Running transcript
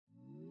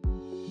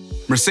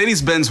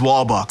Mercedes-Benz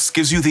Wallbox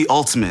gives you the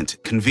ultimate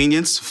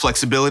convenience,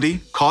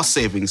 flexibility, cost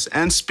savings,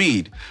 and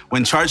speed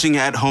when charging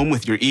at home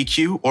with your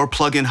EQ or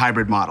plug-in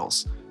hybrid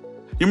models.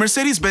 Your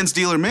Mercedes-Benz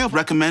dealer may have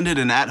recommended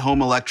an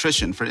at-home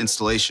electrician for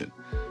installation.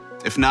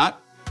 If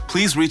not,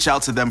 please reach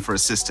out to them for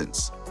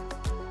assistance.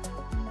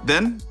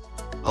 Then,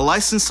 a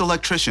licensed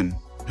electrician,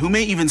 who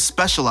may even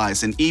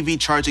specialize in EV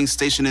charging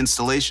station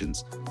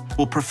installations,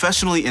 will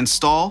professionally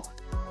install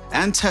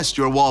and test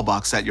your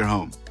Wallbox at your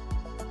home.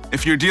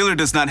 If your dealer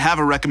does not have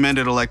a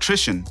recommended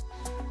electrician,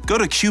 go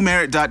to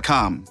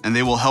qmerit.com and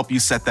they will help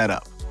you set that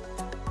up.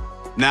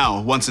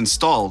 Now, once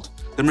installed,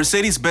 the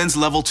Mercedes-Benz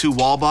Level 2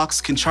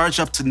 Wallbox can charge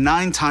up to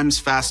 9 times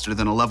faster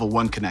than a Level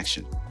 1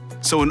 connection,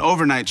 so an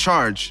overnight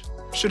charge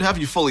should have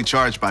you fully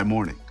charged by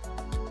morning.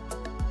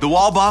 The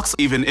Wallbox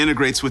even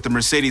integrates with the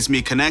Mercedes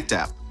Me Connect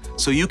app,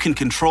 so you can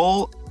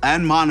control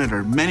and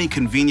monitor many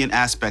convenient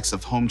aspects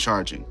of home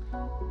charging.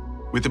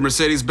 With the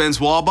Mercedes-Benz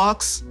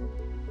Wallbox,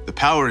 the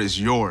power is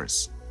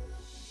yours.